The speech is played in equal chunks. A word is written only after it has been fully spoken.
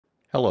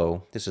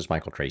Hello, this is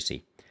Michael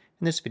Tracy,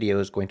 and this video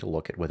is going to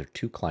look at whether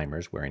two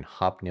climbers wearing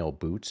hobnail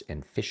boots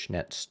and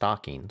fishnet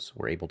stockings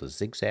were able to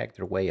zigzag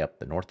their way up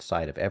the north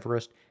side of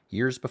Everest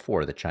years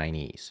before the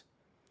Chinese.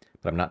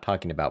 But I'm not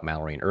talking about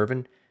Mallory and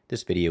Irvin.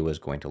 This video is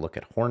going to look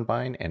at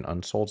Hornbein and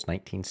Unsould's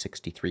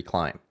 1963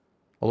 climb.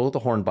 Although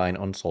the Hornbein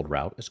Unsoeld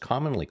route is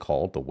commonly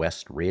called the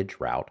West Ridge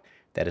route,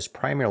 that is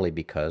primarily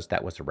because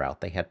that was the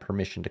route they had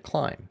permission to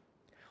climb.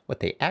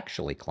 What they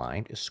actually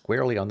climbed is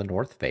squarely on the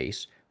north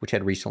face, which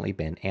had recently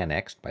been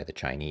annexed by the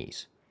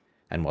Chinese.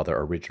 And while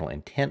their original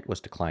intent was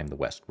to climb the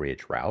West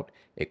Ridge route,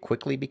 it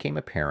quickly became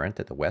apparent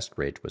that the West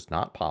Ridge was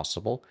not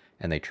possible,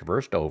 and they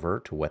traversed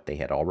over to what they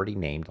had already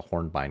named the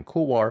Hornbein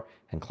Couloir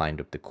and climbed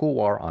up the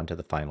couloir onto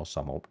the final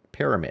summit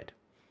pyramid.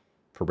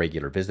 For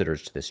regular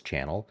visitors to this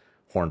channel,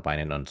 Hornbein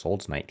and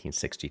Unsould's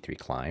 1963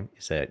 climb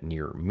is a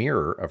near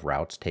mirror of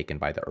routes taken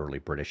by the early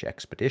British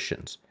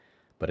expeditions.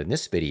 But in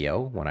this video,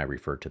 when I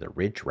refer to the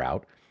ridge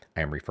route,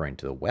 I am referring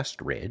to the West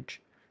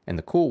Ridge, and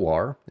the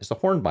couloir is the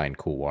Hornbein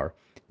Couloir,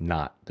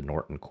 not the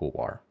Norton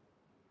Couloir.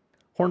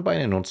 Hornbein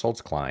and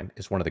Unsould's climb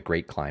is one of the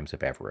great climbs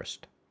of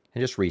Everest,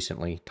 and just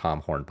recently,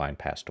 Tom Hornbein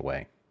passed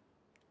away.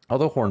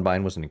 Although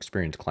Hornbein was an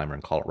experienced climber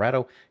in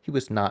Colorado, he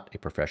was not a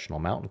professional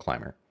mountain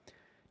climber.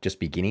 Just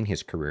beginning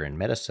his career in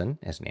medicine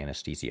as an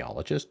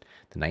anesthesiologist,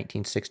 the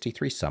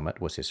 1963 summit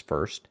was his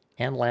first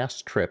and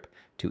last trip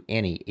to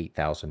any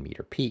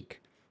 8,000-meter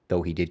peak,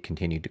 though he did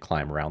continue to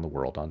climb around the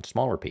world on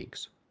smaller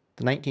peaks.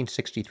 The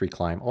 1963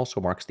 climb also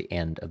marks the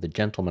end of the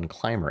gentleman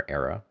climber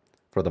era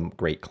for the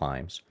great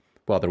climbs.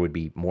 While there would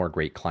be more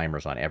great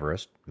climbers on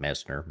Everest,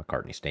 Messner,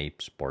 McCartney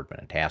Stapes,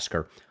 Boardman, and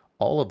Tasker,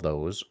 all of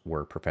those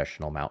were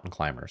professional mountain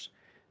climbers.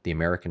 The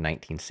American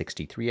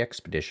 1963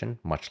 expedition,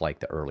 much like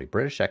the early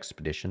British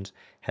expeditions,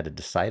 had a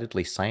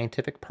decidedly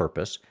scientific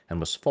purpose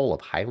and was full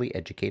of highly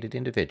educated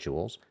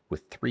individuals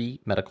with 3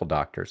 medical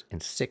doctors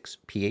and 6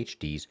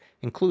 PhDs,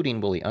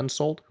 including Willi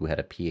Unseold, who had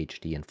a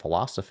PhD in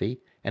philosophy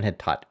and had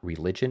taught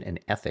religion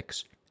and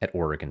ethics at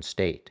Oregon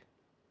State.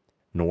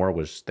 Nor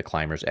was the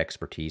climber's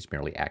expertise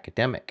merely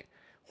academic.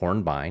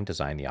 Hornbein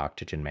designed the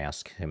oxygen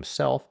mask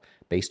himself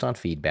based on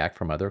feedback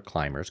from other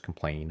climbers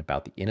complaining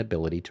about the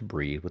inability to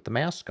breathe with the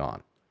mask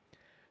on.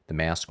 The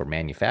masks were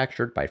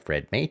manufactured by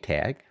Fred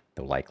Maytag,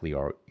 though likely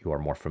you are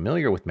more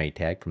familiar with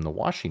Maytag from the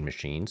washing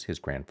machines his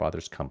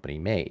grandfather's company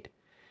made.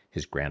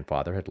 His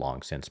grandfather had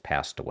long since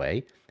passed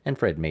away, and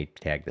Fred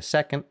Maytag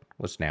II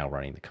was now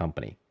running the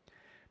company.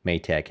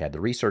 Maytag had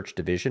the research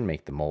division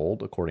make the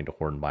mold according to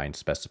Hornbein's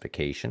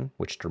specification,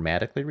 which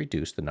dramatically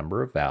reduced the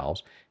number of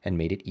valves and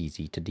made it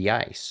easy to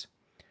de-ice.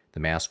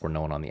 The masks were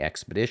known on the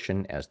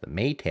expedition as the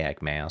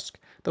Maytag mask,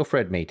 though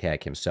Fred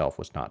Maytag himself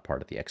was not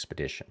part of the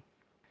expedition.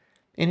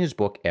 In his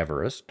book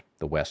Everest,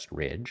 The West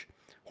Ridge,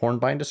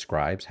 Hornbein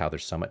describes how their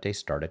summit day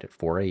started at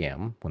 4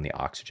 a.m. when the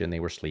oxygen they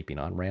were sleeping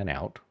on ran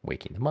out,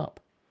 waking them up.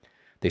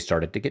 They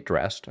started to get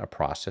dressed, a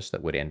process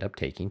that would end up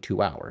taking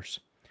 2 hours.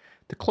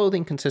 The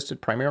clothing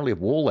consisted primarily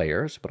of wool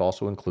layers, but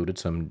also included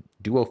some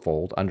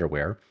duofold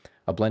underwear,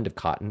 a blend of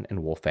cotton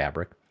and wool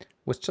fabric,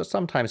 which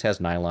sometimes has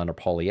nylon or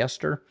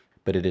polyester,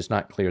 but it is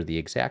not clear the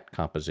exact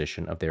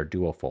composition of their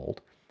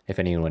duofold. If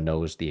anyone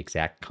knows the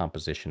exact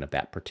composition of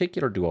that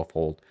particular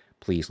duofold,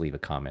 please leave a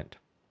comment.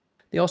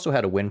 They also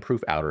had a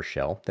windproof outer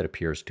shell that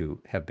appears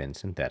to have been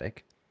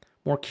synthetic.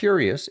 More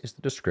curious is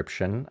the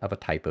description of a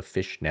type of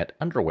fishnet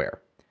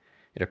underwear.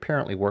 It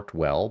apparently worked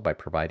well by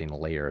providing a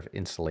layer of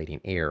insulating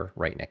air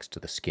right next to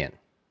the skin.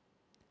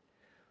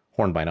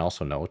 Hornbein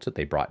also notes that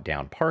they brought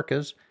down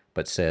parkas,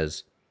 but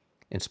says,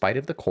 in spite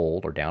of the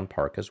cold, our down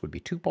parkas would be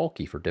too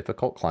bulky for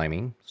difficult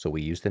climbing, so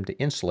we used them to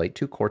insulate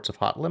 2 quarts of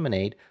hot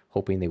lemonade,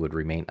 hoping they would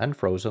remain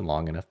unfrozen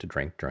long enough to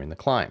drink during the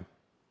climb.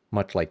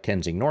 Much like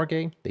Tenzing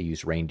Norgay, they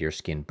used reindeer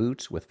skin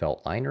boots with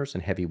felt liners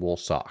and heavy wool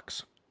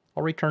socks.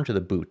 I'll return to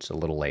the boots a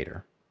little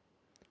later.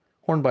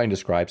 Hornbein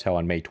describes how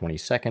on May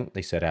 22nd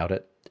they set out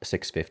at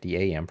 6:50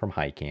 a.m. from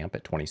high camp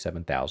at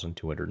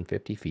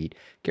 27,250 feet,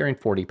 carrying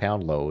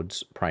 40-pound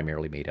loads,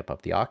 primarily made up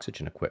of the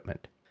oxygen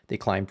equipment. They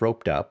climbed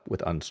roped up,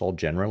 with Unsoeld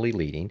generally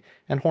leading,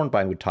 and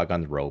Hornbein would tug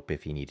on the rope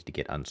if he needed to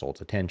get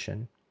Unsould's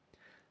attention.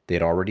 They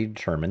had already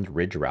determined the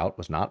ridge route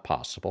was not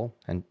possible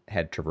and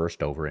had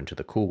traversed over into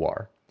the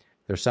couloir.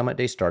 Their summit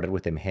day started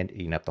with them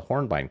heading up the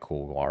Hornbein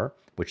Couloir,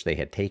 which they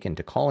had taken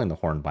to calling the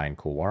Hornbein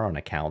Couloir on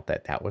account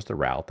that that was the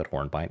route that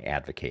Hornbein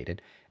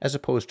advocated, as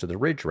opposed to the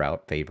ridge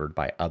route favored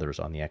by others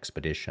on the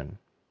expedition.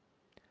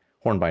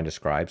 Hornbein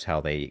describes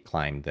how they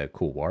climbed the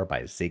couloir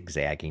by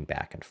zigzagging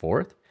back and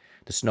forth.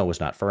 The snow was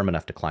not firm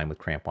enough to climb with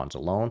crampons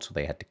alone, so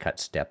they had to cut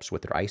steps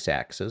with their ice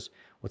axes,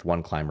 with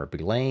one climber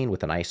belaying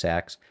with an ice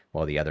axe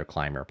while the other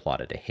climber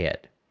plodded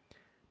ahead.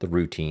 The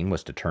routine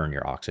was to turn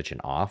your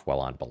oxygen off while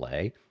on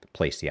belay,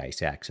 place the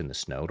ice axe in the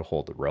snow to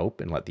hold the rope,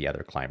 and let the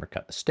other climber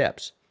cut the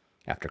steps.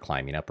 After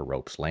climbing up a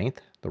rope's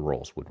length, the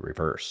roles would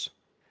reverse.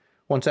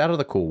 Once out of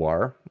the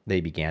couloir,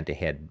 they began to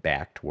head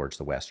back towards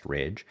the West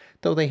Ridge,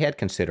 though they had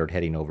considered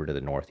heading over to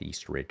the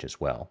Northeast Ridge as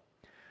well.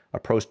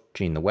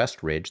 Approaching the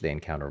west ridge, they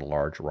encountered a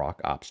large rock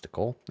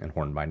obstacle, and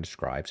Hornbein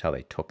describes how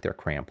they took their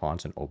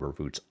crampons and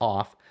overboots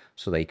off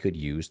so they could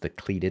use the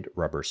cleated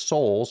rubber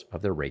soles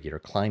of their regular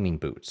climbing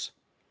boots.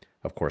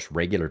 Of course,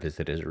 regular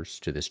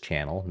visitors to this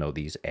channel know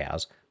these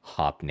as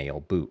hobnail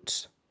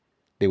boots.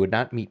 They would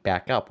not meet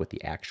back up with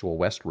the actual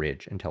west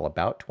ridge until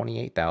about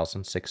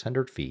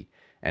 28,600 feet,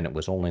 and it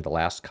was only the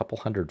last couple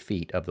hundred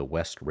feet of the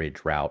west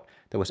ridge route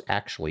that was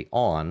actually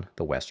on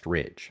the west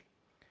ridge.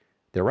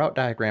 The route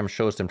diagram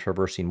shows them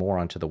traversing more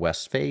onto the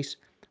west face,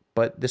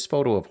 but this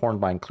photo of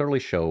Hornbein clearly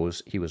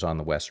shows he was on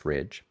the west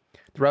ridge.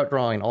 The route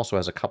drawing also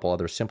has a couple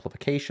other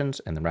simplifications,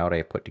 and the route I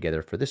have put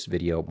together for this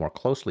video more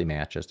closely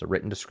matches the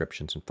written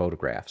descriptions and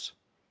photographs.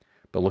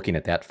 But looking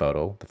at that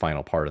photo, the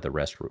final part of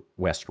the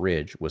west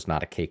ridge was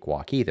not a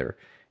cakewalk either,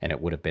 and it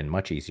would have been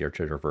much easier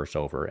to traverse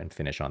over and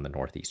finish on the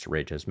northeast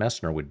ridge as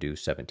Messner would do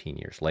 17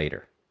 years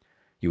later.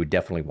 You would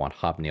definitely want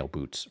hobnail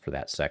boots for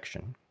that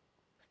section.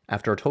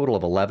 After a total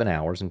of 11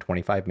 hours and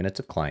 25 minutes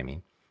of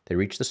climbing, they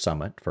reached the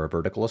summit for a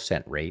vertical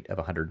ascent rate of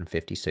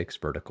 156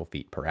 vertical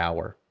feet per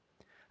hour.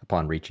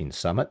 Upon reaching the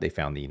summit, they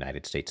found the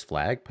United States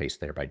flag placed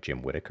there by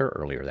Jim Whittaker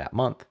earlier that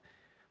month.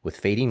 With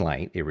fading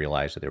light, they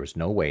realized that there was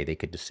no way they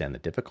could descend the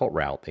difficult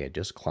route they had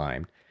just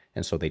climbed,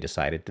 and so they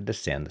decided to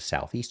descend the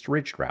southeast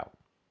ridge route.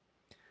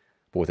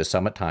 But with a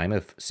summit time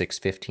of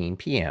 6:15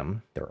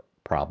 p.m., their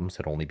problems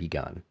had only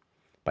begun.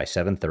 By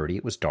 7:30,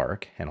 it was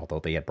dark, and although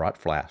they had brought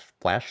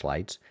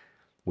flashlights,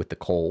 with the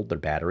cold, their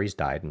batteries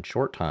died in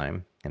short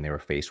time, and they were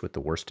faced with the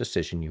worst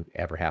decision you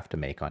ever have to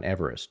make on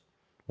Everest,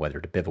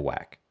 whether to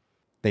bivouac.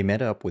 They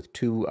met up with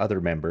two other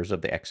members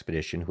of the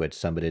expedition who had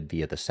summited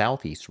via the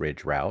southeast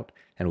ridge route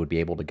and would be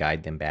able to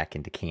guide them back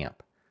into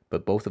camp,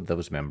 but both of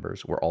those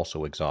members were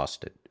also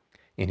exhausted.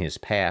 In his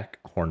pack,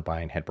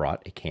 Hornbein had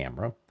brought a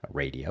camera, a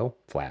radio,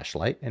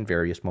 flashlight, and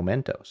various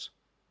mementos.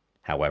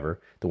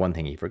 However, the one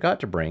thing he forgot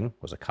to bring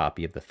was a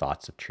copy of the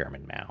Thoughts of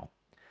Chairman Mao.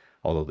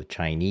 Although the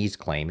Chinese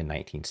claim in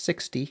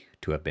 1960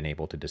 to have been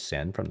able to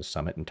descend from the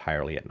summit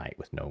entirely at night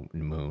with no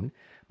moon,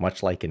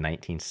 much like in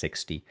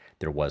 1960,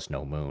 there was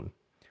no moon.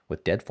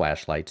 With dead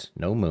flashlights,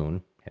 no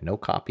moon, and no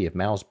copy of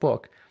Mao's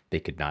book, they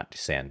could not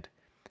descend.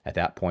 At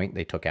that point,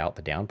 they took out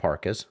the down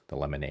parkas, the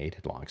lemonade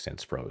had long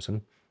since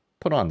frozen,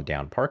 put on the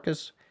down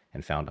parkas,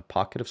 and found a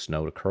pocket of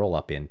snow to curl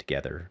up in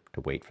together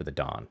to wait for the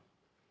dawn.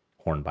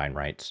 Hornbein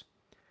writes,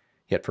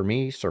 "Yet for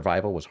me,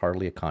 survival was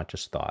hardly a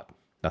conscious thought.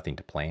 Nothing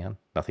to plan,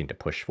 nothing to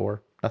push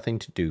for, nothing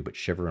to do but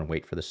shiver and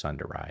wait for the sun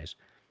to rise.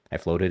 I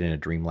floated in a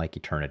dreamlike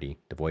eternity,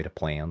 devoid of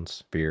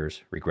plans,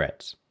 fears,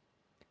 regrets."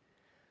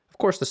 Of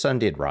course, the sun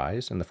did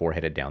rise, and the four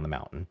headed down the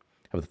mountain.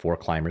 Of the four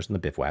climbers in the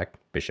bivouac,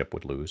 Bishop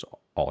would lose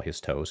all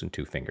his toes and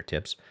 2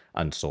 fingertips.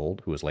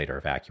 Unsoeld, who was later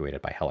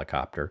evacuated by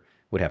helicopter,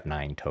 would have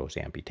 9 toes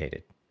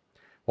amputated.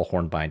 While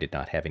Hornbein did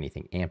not have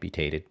anything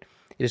amputated,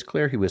 it is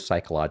clear he was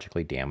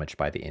psychologically damaged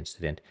by the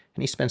incident,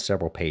 and he spent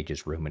several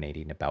pages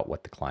ruminating about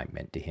what the climb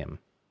meant to him.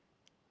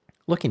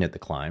 Looking at the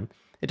climb,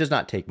 it does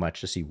not take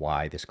much to see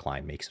why this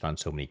climb makes it on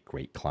so many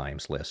great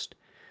climbs list.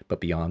 But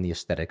beyond the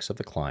aesthetics of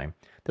the climb,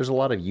 there's a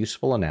lot of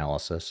useful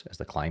analysis as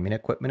the climbing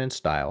equipment and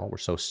style were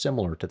so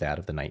similar to that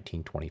of the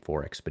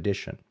 1924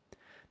 expedition.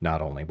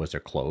 Not only was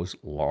their clothes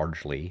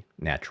largely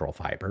natural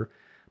fiber,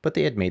 but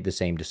they had made the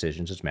same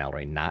decisions as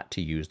Mallory not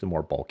to use the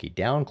more bulky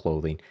down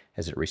clothing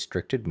as it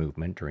restricted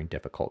movement during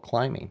difficult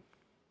climbing.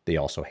 They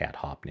also had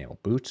hobnail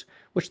boots,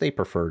 which they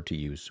preferred to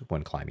use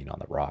when climbing on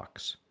the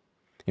rocks.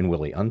 In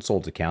Willi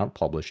Unseold's account,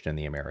 published in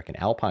the American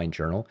Alpine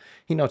Journal,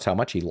 he notes how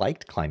much he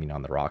liked climbing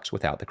on the rocks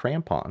without the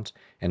crampons,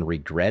 and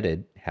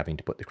regretted having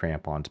to put the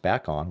crampons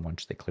back on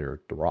once they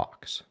cleared the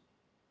rocks.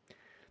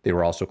 They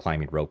were also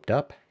climbing roped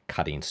up,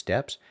 cutting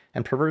steps,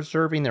 and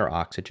preserving their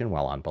oxygen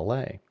while on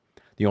belay.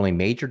 The only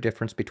major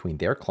difference between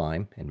their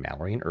climb and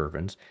Mallory and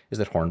Irvin's is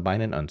that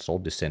Hornbein and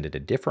Unsoeld descended a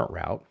different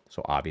route,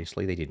 so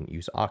obviously they didn't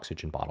use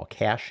oxygen bottle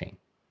caching.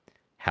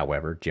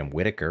 However, Jim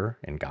Whittaker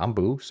and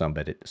Gambu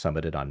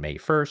summited on May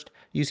 1st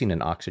using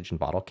an oxygen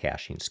bottle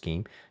caching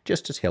scheme,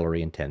 just as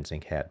Hillary and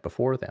Tenzing had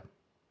before them.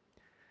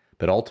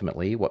 But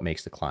ultimately, what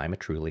makes the climb a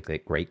truly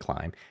great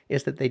climb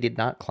is that they did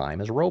not climb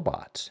as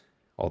robots.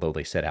 Although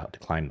they set out to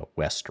climb the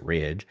West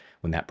Ridge,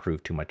 when that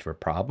proved too much of a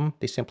problem,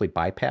 they simply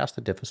bypassed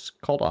the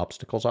difficult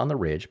obstacles on the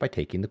ridge by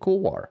taking the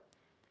couloir.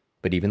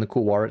 But even the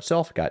couloir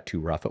itself got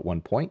too rough at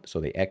one point, so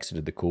they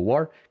exited the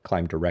couloir,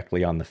 climbed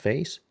directly on the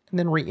face, and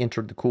then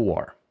re-entered the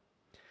couloir.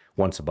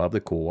 Once above the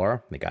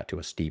couloir, they got to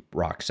a steep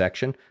rock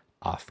section,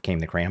 off came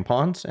the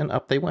crampons, and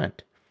up they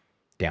went.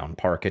 Down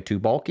parka too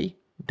bulky?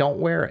 Don't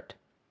wear it.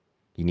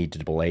 You need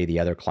to belay the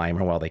other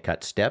climber while they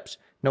cut steps?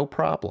 No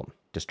problem.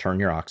 Just turn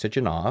your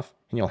oxygen off,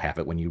 and you'll have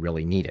it when you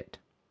really need it.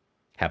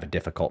 Have a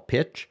difficult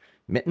pitch?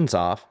 Mittens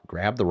off,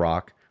 grab the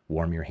rock,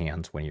 warm your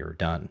hands when you're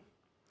done.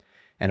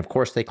 And of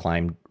course they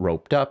climbed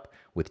roped up,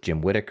 with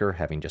Jim Whittaker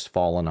having just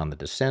fallen on the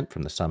descent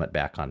from the summit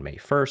back on May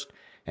 1st,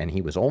 and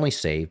he was only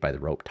saved by the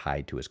rope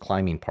tied to his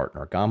climbing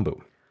partner,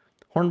 Gambu.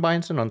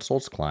 Hornbein's and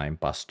Unsoeld's climb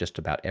busts just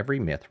about every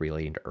myth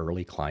relating to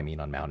early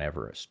climbing on Mount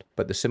Everest.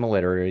 But the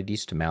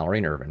similarities to Mallory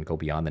and Irvin go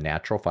beyond the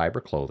natural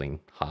fiber clothing,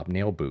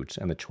 hobnail boots,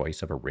 and the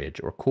choice of a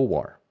ridge or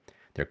couloir.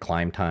 Their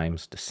climb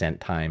times, descent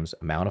times,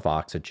 amount of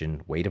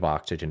oxygen, weight of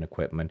oxygen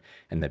equipment,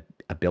 and the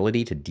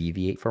ability to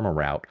deviate from a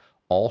route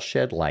all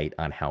shed light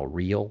on how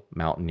real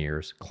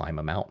mountaineers climb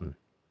a mountain.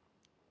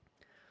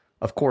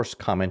 Of course,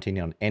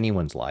 commenting on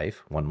anyone's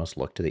life, one must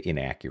look to the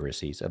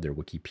inaccuracies of their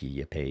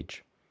Wikipedia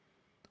page.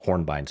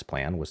 Hornbein's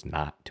plan was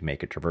not to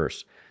make a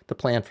traverse. The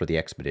plan for the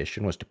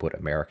expedition was to put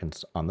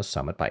Americans on the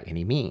summit by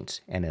any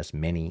means, and as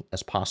many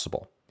as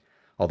possible.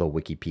 Although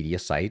Wikipedia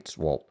cites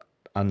Walt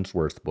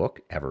Unsworth's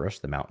book,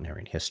 Everest, The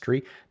Mountaineering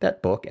History,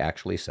 that book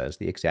actually says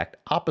the exact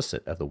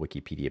opposite of the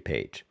Wikipedia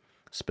page.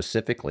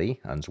 Specifically,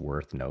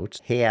 Unsworth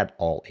notes, had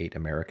all 8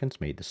 Americans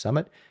made the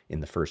summit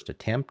in the first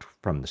attempt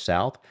from the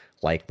south,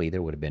 likely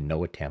there would have been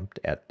no attempt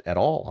at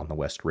all on the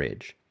West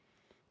Ridge.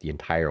 The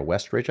entire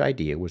West Ridge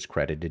idea was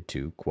credited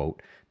to,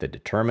 quote, the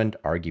determined,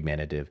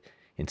 argumentative,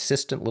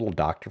 insistent little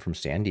doctor from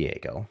San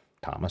Diego,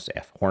 Thomas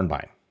F.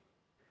 Hornbein.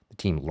 The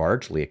team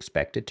largely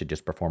expected to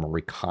just perform a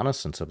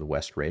reconnaissance of the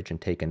West Ridge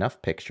and take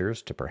enough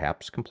pictures to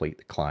perhaps complete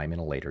the climb in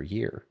a later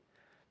year.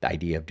 The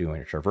idea of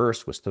doing a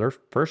traverse was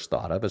first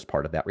thought of as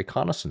part of that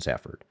reconnaissance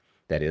effort.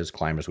 That is,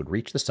 climbers would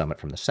reach the summit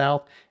from the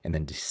south and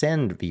then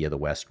descend via the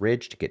West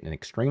Ridge to get an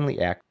extremely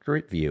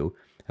accurate view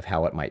of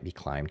how it might be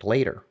climbed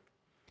later.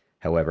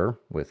 However,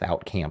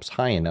 without camps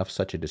high enough,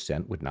 such a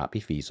descent would not be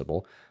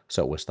feasible,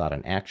 so it was thought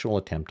an actual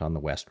attempt on the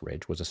West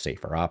Ridge was a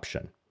safer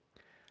option.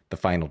 The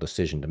final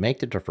decision to make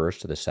the traverse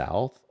to the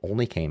south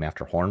only came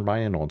after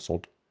Hornbein and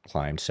Unsoeld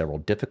climbed several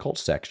difficult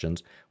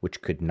sections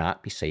which could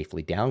not be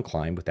safely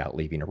downclimbed without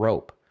leaving a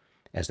rope.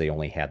 As they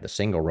only had the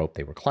single rope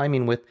they were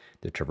climbing with,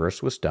 the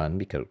traverse was done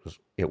because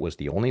it was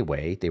the only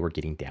way they were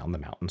getting down the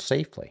mountain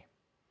safely.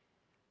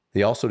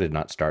 They also did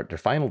not start their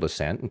final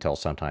descent until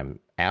sometime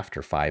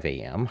after 5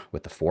 a.m.,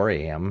 with the 4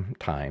 a.m.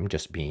 time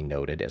just being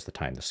noted as the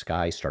time the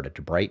sky started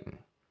to brighten.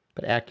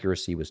 But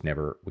accuracy was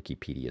never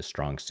Wikipedia's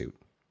strong suit.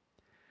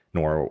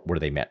 Nor were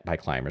they met by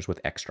climbers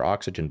with extra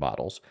oxygen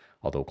bottles.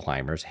 Although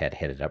climbers had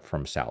headed up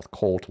from South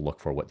Col to look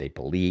for what they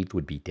believed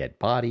would be dead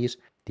bodies,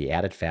 the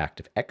added fact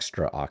of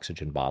extra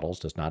oxygen bottles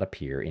does not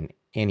appear in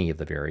any of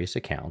the various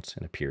accounts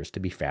and appears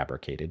to be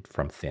fabricated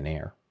from thin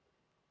air.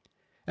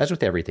 As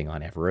with everything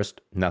on Everest,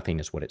 nothing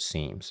is what it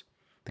seems.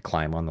 The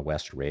climb on the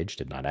West Ridge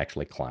did not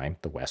actually climb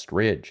the West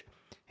Ridge,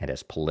 and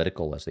as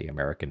political as the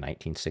American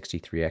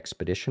 1963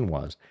 expedition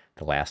was,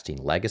 the lasting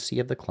legacy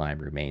of the climb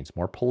remains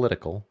more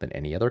political than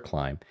any other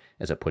climb,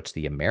 as it puts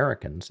the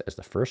Americans as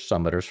the first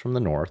summiters from the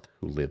north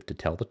who lived to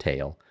tell the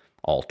tale,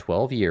 all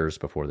 12 years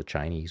before the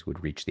Chinese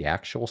would reach the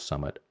actual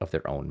summit of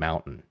their own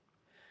mountain.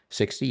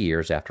 60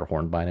 years after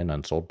Hornbein and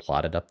Unsoeld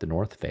plodded up the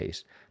north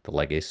face, the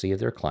legacy of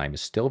their climb is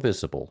still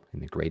visible in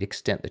the great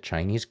extent the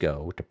Chinese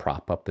go to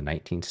prop up the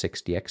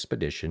 1960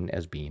 expedition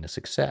as being a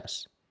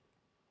success.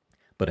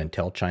 But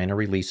until China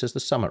releases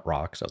the summit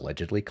rocks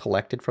allegedly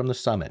collected from the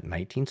summit in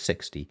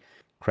 1960,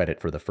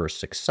 credit for the first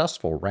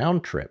successful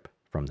round trip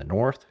from the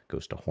north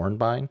goes to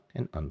Hornbein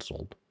and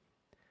Unsoeld.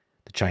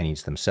 The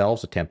Chinese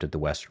themselves attempted the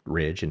West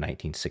Ridge in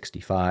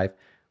 1965,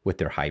 with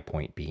their high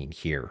point being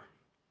here.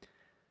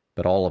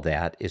 But all of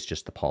that is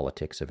just the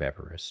politics of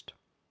Everest.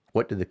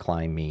 What did the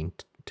climb mean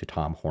to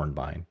Tom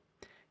Hornbein?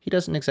 He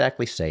doesn't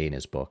exactly say in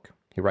his book.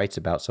 He writes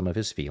about some of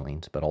his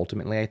feelings, but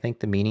ultimately I think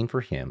the meaning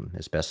for him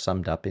is best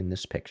summed up in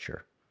this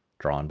picture,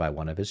 drawn by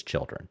one of his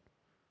children.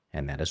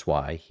 And that is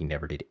why he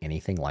never did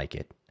anything like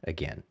it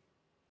again.